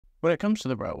When it comes to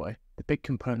the railway, the big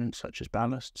components such as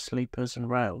ballast, sleepers and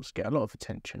rails get a lot of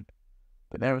attention,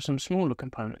 but there are some smaller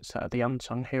components that are the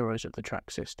unsung heroes of the track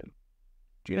system.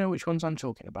 Do you know which ones I'm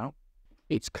talking about?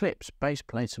 It's clips, base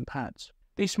plates and pads.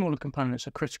 These smaller components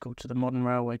are critical to the modern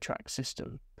railway track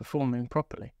system performing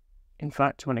properly. In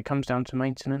fact, when it comes down to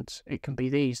maintenance, it can be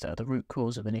these that are the root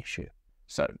cause of an issue.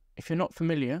 So, if you're not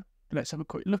familiar, let's have a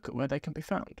quick look at where they can be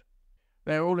found.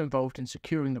 They are all involved in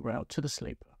securing the rail to the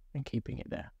sleeper and keeping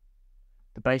it there.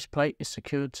 The base plate is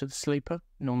secured to the sleeper,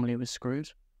 normally with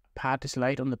screws. A pad is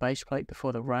laid on the base plate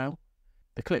before the rail.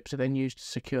 The clips are then used to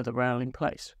secure the rail in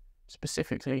place.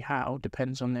 Specifically how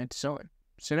depends on their design.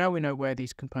 So now we know where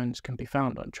these components can be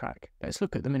found on track, let's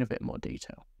look at them in a bit more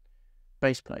detail.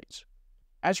 Base plates.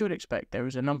 As you would expect, there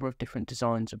is a number of different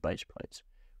designs of base plates,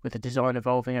 with the design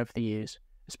evolving over the years,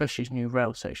 especially as new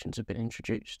rail sections have been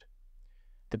introduced.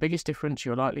 The biggest difference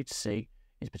you're likely to see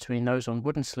is between those on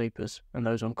wooden sleepers and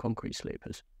those on concrete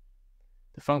sleepers.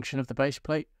 The function of the base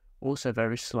plate also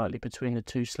varies slightly between the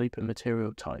two sleeper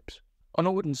material types. On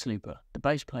a wooden sleeper, the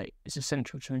base plate is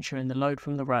essential to ensuring the load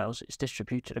from the rails is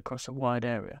distributed across a wide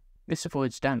area. This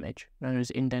avoids damage, known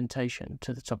as indentation,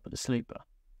 to the top of the sleeper.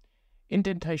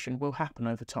 Indentation will happen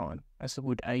over time as the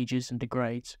wood ages and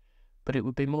degrades, but it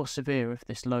would be more severe if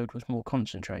this load was more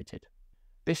concentrated.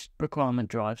 This requirement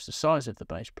drives the size of the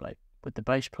base plate, with the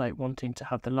base plate wanting to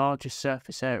have the largest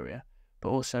surface area, but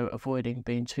also avoiding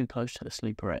being too close to the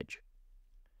sleeper edge.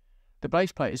 The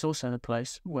base plate is also the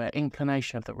place where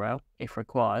inclination of the rail, if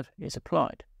required, is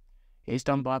applied. It is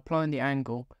done by applying the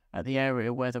angle at the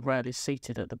area where the rail is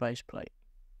seated at the base plate.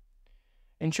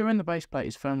 Ensuring the base plate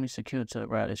is firmly secured to the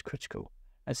rail is critical,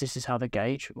 as this is how the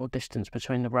gauge or distance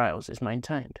between the rails is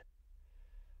maintained.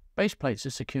 Base plates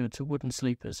are secured to wooden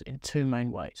sleepers in two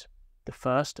main ways. The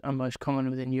first, and most common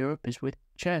within Europe, is with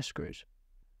chair screws.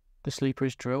 The sleeper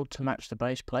is drilled to match the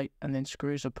base plate and then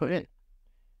screws are put in.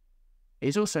 It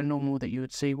is also normal that you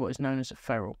would see what is known as a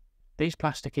ferrule. These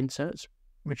plastic inserts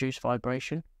reduce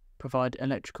vibration, provide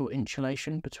electrical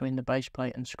insulation between the base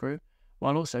plate and screw,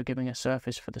 while also giving a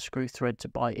surface for the screw thread to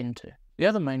bite into. The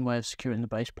other main way of securing the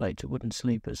base plate to wooden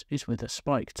sleepers is with a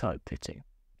spike type fitting.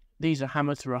 These are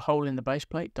hammered through a hole in the base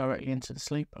plate directly into the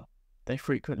sleeper. They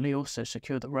frequently also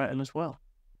secure the rail as well.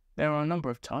 There are a number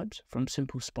of types, from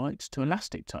simple spikes to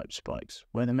elastic type spikes,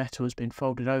 where the metal has been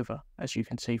folded over, as you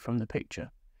can see from the picture.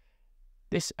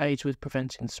 This aids with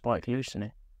preventing the spike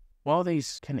loosening. While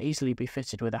these can easily be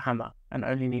fitted with a hammer and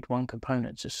only need one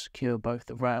component to secure both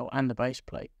the rail and the base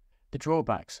plate, the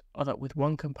drawbacks are that with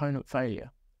one component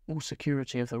failure, all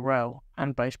security of the rail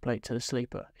and base plate to the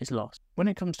sleeper is lost. When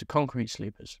it comes to concrete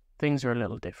sleepers, things are a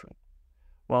little different.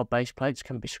 While base plates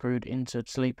can be screwed into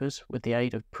sleepers with the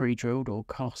aid of pre-drilled or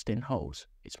cast-in holes,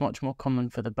 it's much more common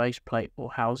for the base plate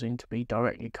or housing to be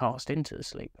directly cast into the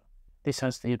sleeper. This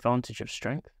has the advantage of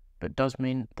strength, but does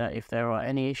mean that if there are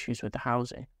any issues with the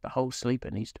housing, the whole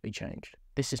sleeper needs to be changed.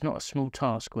 This is not a small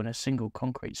task when a single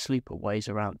concrete sleeper weighs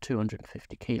around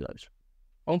 250 kilos.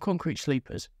 On concrete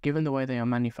sleepers, given the way they are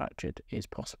manufactured, it is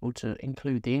possible to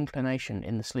include the inclination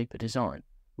in the sleeper design,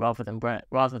 rather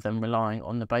than relying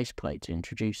on the base plate to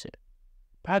introduce it.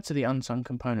 Pads are the unsung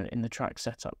component in the track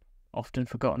setup, often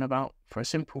forgotten about. For a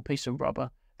simple piece of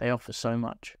rubber, they offer so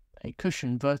much. They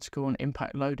cushion vertical and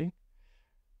impact loading.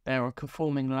 They are a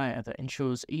conforming layer that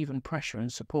ensures even pressure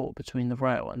and support between the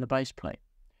rail and the base plate.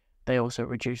 They also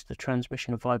reduce the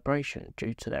transmission of vibration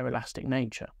due to their elastic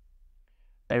nature.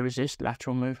 They resist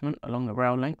lateral movement along the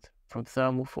rail length from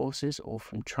thermal forces or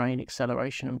from train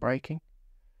acceleration and braking.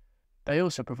 They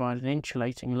also provide an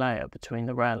insulating layer between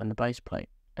the rail and the base plate,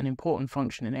 an important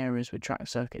function in areas with track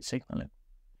circuit signalling.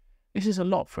 This is a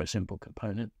lot for a simple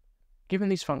component. Given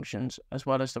these functions, as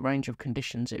well as the range of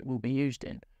conditions it will be used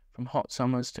in, from hot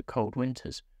summers to cold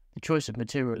winters, the choice of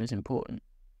material is important.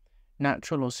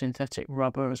 Natural or synthetic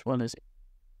rubber, as well as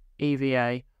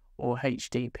EVA or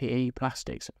HDPE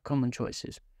plastics, are common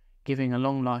choices, giving a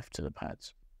long life to the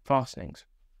pads. Fastenings.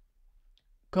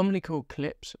 Commonly called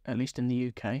clips, at least in the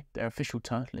UK, their official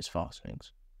title is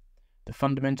fastenings. The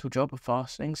fundamental job of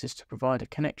fastenings is to provide a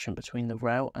connection between the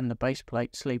rail and the base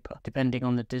plate sleeper, depending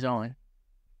on the design.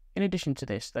 In addition to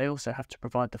this, they also have to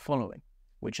provide the following,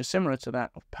 which are similar to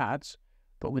that of pads,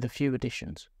 but with a few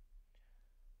additions.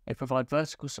 They provide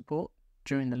vertical support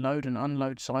during the load and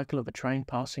unload cycle of a train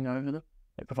passing over them.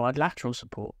 They provide lateral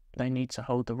support. They need to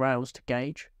hold the rails to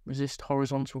gauge, resist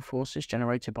horizontal forces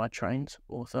generated by trains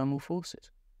or thermal forces.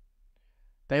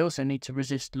 They also need to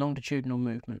resist longitudinal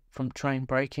movement from train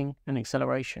braking and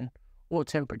acceleration or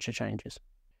temperature changes.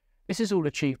 This is all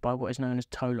achieved by what is known as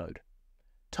toe load.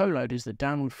 Toe load is the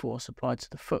downward force applied to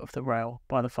the foot of the rail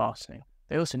by the fastening.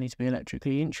 They also need to be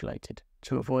electrically insulated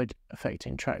to avoid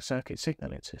affecting track circuit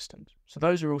signalling systems. So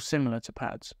those are all similar to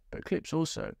pads, but clips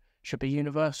also should be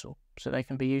universal, so they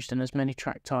can be used in as many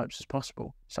track types as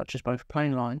possible, such as both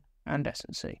plain line and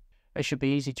S&C. They should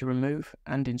be easy to remove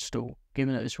and install,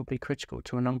 given that this will be critical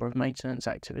to a number of maintenance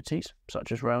activities,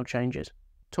 such as rail changes.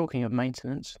 Talking of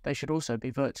maintenance, they should also be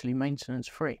virtually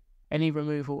maintenance-free. Any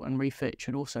removal and refit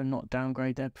should also not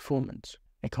downgrade their performance.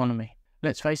 Economy.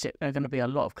 Let's face it, there are going to be a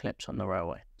lot of clips on the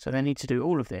railway, so they need to do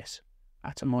all of this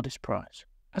at a modest price.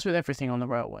 As with everything on the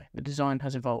railway, the design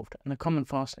has evolved, and the common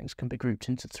fastenings can be grouped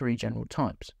into 3 general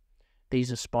types.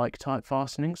 These are spike-type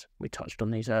fastenings, we touched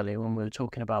on these earlier when we were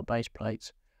talking about base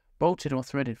plates, bolted or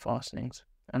threaded fastenings,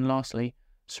 and lastly,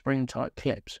 spring-type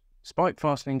clips. Spike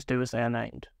fastenings do as they are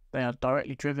named. They are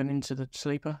directly driven into the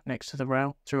sleeper next to the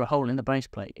rail through a hole in the base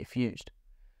plate if used.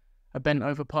 A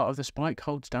bent-over part of the spike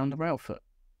holds down the rail foot.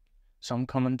 Some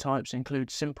common types include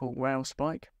simple rail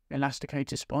spike,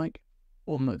 elasticated spike,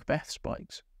 or Macbeth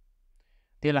spikes.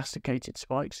 The elasticated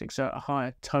spikes exert a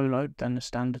higher toe load than the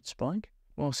standard spike.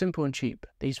 While simple and cheap,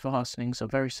 these fastenings are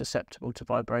very susceptible to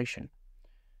vibration.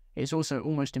 It is also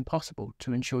almost impossible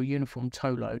to ensure uniform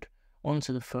toe load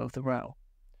onto the foot of the rail.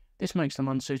 This makes them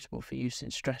unsuitable for use in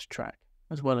stressed track,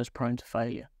 as well as prone to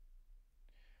failure.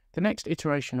 The next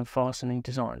iteration of fastening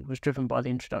design was driven by the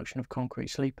introduction of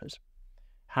concrete sleepers.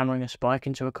 Hammering a spike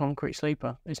into a concrete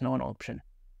sleeper is not an option.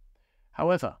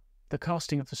 However, the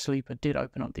casting of the sleeper did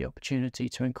open up the opportunity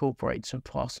to incorporate some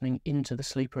fastening into the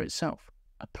sleeper itself.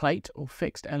 A plate or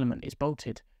fixed element is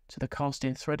bolted to the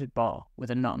cast-in threaded bar with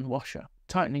a nut and washer.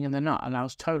 Tightening in the nut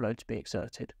allows toe load to be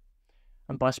exerted,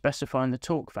 and by specifying the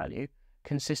torque value,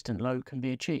 consistent load can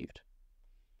be achieved.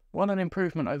 While an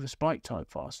improvement over spike-type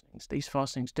fastenings, these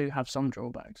fastenings do have some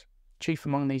drawbacks. Chief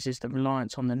among these is the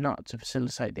reliance on the nut to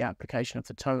facilitate the application of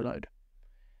the toe load.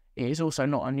 It is also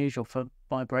not unusual for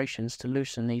vibrations to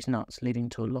loosen these nuts, leading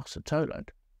to a loss of toe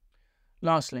load.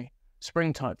 Lastly,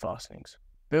 spring-type fastenings.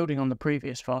 Building on the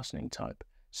previous fastening type,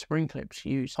 spring clips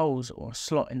use holes or a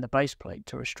slot in the base plate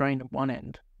to restrain one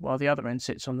end, while the other end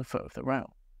sits on the foot of the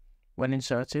rail. When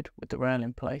inserted, with the rail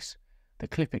in place, the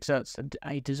clip exerts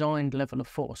a designed level of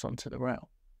force onto the rail.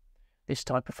 This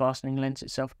type of fastening lends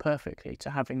itself perfectly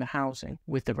to having the housing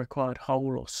with the required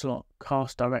hole or slot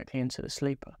cast directly into the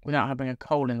sleeper, without having a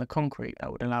hole in the concrete that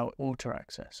would allow water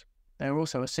access. They are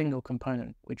also a single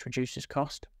component, which reduces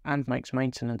cost and makes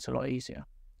maintenance a lot easier.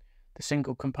 The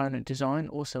single component design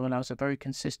also allows a very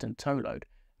consistent toe load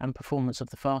and performance of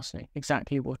the fastening,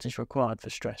 exactly what is required for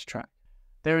stress track.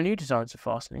 There are new designs of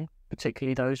fastening,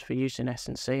 particularly those for use in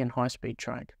S&C and high-speed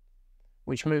track,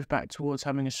 which move back towards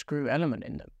having a screw element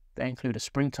in them. They include a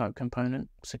spring-type component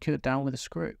secured down with a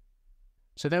screw.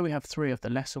 So there we have 3 of the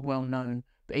lesser well-known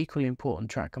but equally important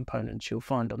track components you'll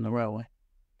find on the railway.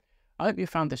 I hope you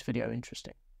found this video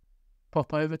interesting.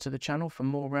 Pop over to the channel for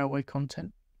more railway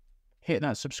content, hit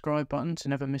that subscribe button to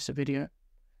never miss a video,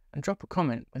 and drop a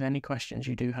comment with any questions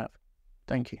you do have.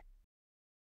 Thank you.